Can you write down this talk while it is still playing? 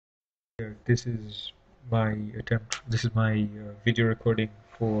This is my attempt. This is my video recording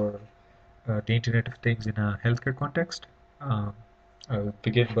for the Internet of Things in a healthcare context. Um, I'll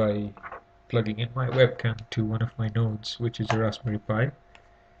begin by plugging in my webcam to one of my nodes, which is a Raspberry Pi.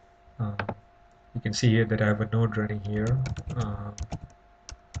 Um, you can see here that I have a node running here, um,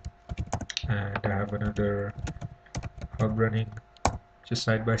 and I have another hub running just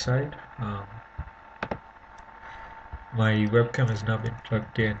side by side. My webcam has now been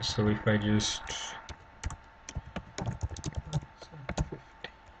plugged in, so if I just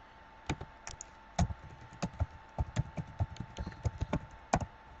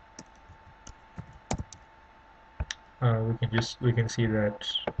we can see that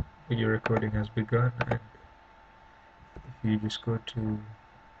video recording has begun, and if you just go to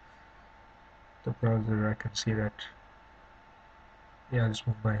the browser, I can see that, yeah, I just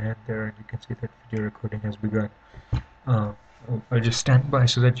move my hand there and you can see that video recording has begun. I'll just stand by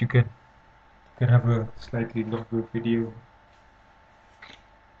so that you can have a slightly longer video.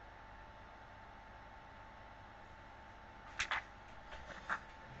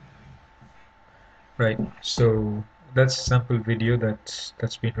 Right, so that's a sample video that's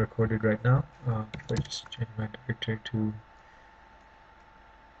being recorded right now. If I just change my directory to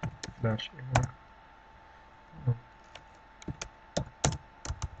flash here.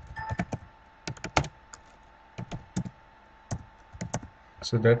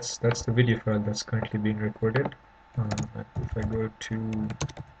 So that's the video file that's currently being recorded. And if I go to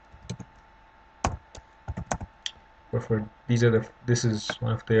buffer, this is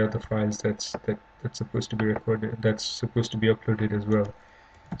one of the other files that's supposed to be recorded, that's supposed to be uploaded as well.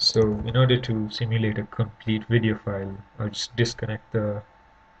 So in order to simulate a complete video file, I'll just disconnect the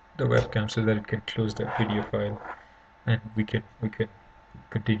webcam so that it can close that video file, and we can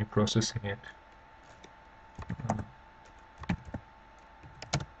continue processing it.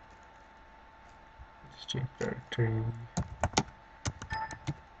 Just change directory.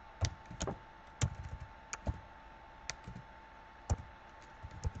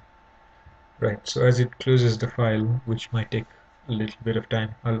 Right, so as it closes the file, which might take a little bit of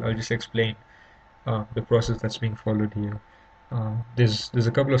time, I'll just explain the process that's being followed here. There's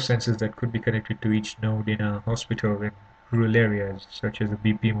a couple of sensors that could be connected to each node in a hospital in rural areas, such as a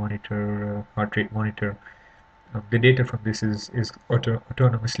BP monitor, heart rate monitor. The data from this is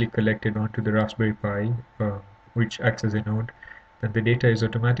autonomously collected onto the Raspberry Pi, which acts as a node. Then the data is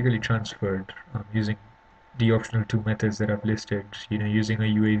automatically transferred using the optional two methods that I've listed, using a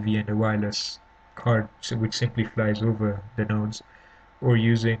UAV and a wireless card, which simply flies over the nodes, or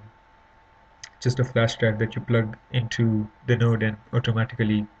using just a flash drive that you plug into the node and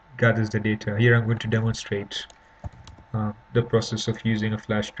automatically gathers the data. Here I'm going to demonstrate the process of using a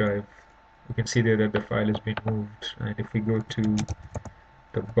flash drive. You can see there that the file has been moved, and if we go to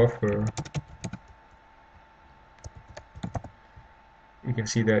the buffer, you can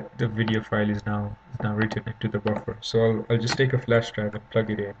see that the video file is now written into the buffer. So I'll just take a flash drive and plug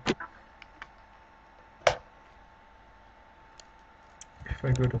it in. If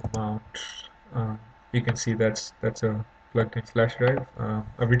I go to mount, you can see that's a plugged-in flash drive.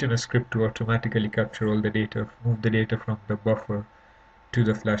 I've written a script to automatically capture all the data, move the data from the buffer to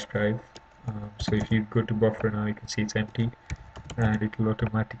the flash drive. So if you go to buffer now, you can see it's empty, and it will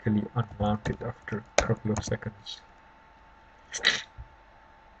automatically unmount it after a couple of seconds.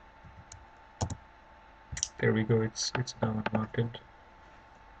 There we go, it's now unmounted.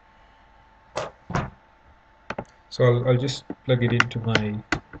 So I'll just plug it into my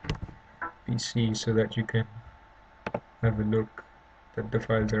PC so that you can have a look that the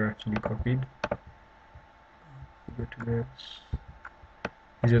files are actually copied. Go to this.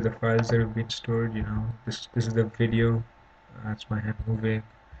 These are the files that have been stored. This is the video. That's my hand moving.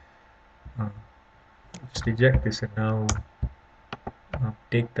 Just eject this and now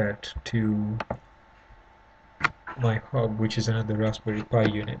take that to my hub, which is another Raspberry Pi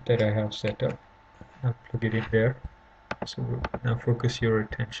unit that I have set up. I'll plug it in there. So now focus your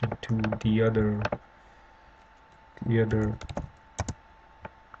attention to the other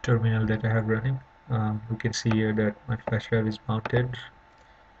terminal that I have running. We can see here that my flash drive is mounted.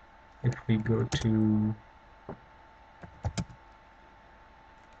 If we go to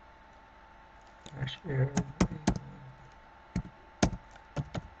flash drive,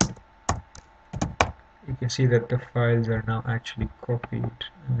 you can see that the files are now actually copied,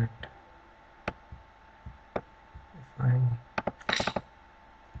 and if I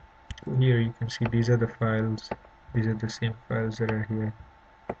go here, you can see these are the files. These are the same files that are here.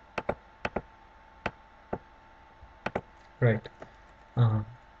 Right.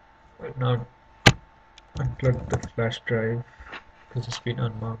 Now unplug the flash drive because it's been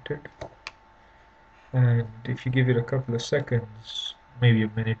unmounted. And if you give it a couple of seconds, maybe a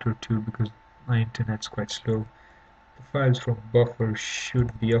minute or two, because my internet's quite slow, the files from buffer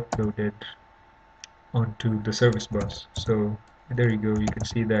should be uploaded onto the service bus. So there you go. You can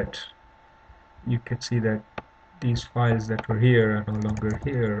see that these files that were here are no longer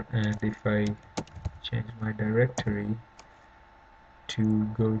here, and if I change my directory to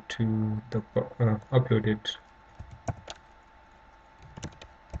go to the uploaded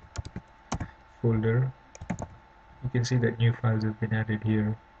folder, you can see that new files have been added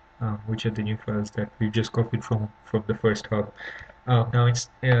here, which are the new files that we just copied from the first hub. Now it's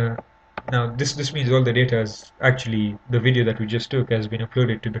now this means all the data is actually the video that we just took has been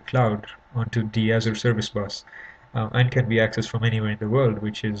uploaded to the cloud onto the Azure Service Bus, and can be accessed from anywhere in the world,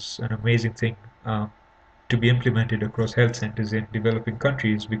 which is an amazing thing to be implemented across health centers in developing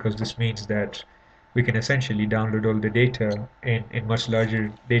countries, because this means that we can essentially download all the data in much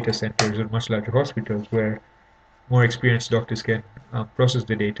larger data centers or much larger hospitals where more experienced doctors can process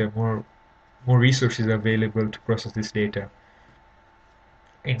the data, more resources are available to process this data.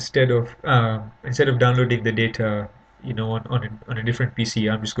 Instead of downloading the data, on a different PC,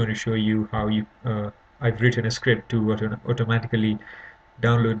 I'm just going to show you how I've written a script to automatically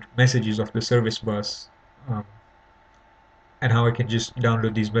download messages of the service bus, um, and how I can just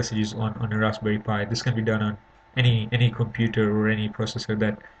download these messages on a Raspberry Pi. This can be done on any computer or any processor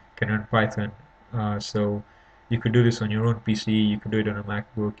that can run Python. So you could do this on your own PC. You could do it on a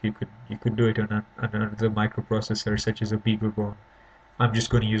MacBook. You could do it on another microprocessor such as a BeagleBone. I'm just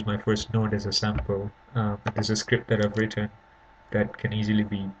going to use my first node as a sample. There's a script that I've written that can easily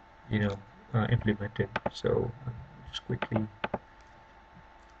be, implemented. So just quickly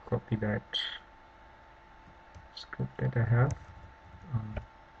copy that script that I have. Um,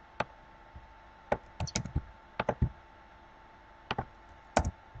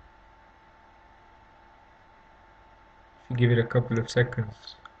 if you give it a couple of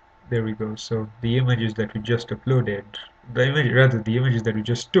seconds, there we go. So the images that we just uploaded, the images that we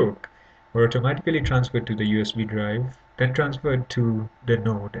just took, were automatically transferred to the USB drive, then transferred to the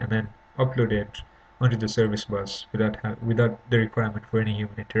node, and then uploaded onto the service bus without the requirement for any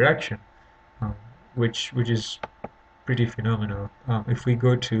human interaction, um, which is pretty phenomenal. If we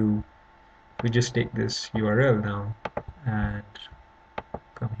just take this URL now and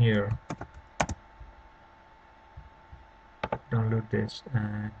come here, download this,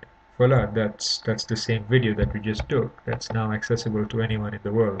 and voila, that's the same video that we just took. That's now accessible to anyone in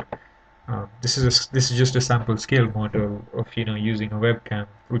the world. This is just a sample scale model of using a webcam,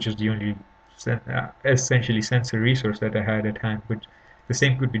 which is the only essentially sensor resource that I had at hand. But the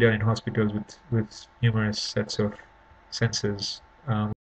same could be done in hospitals with numerous sets of sensors.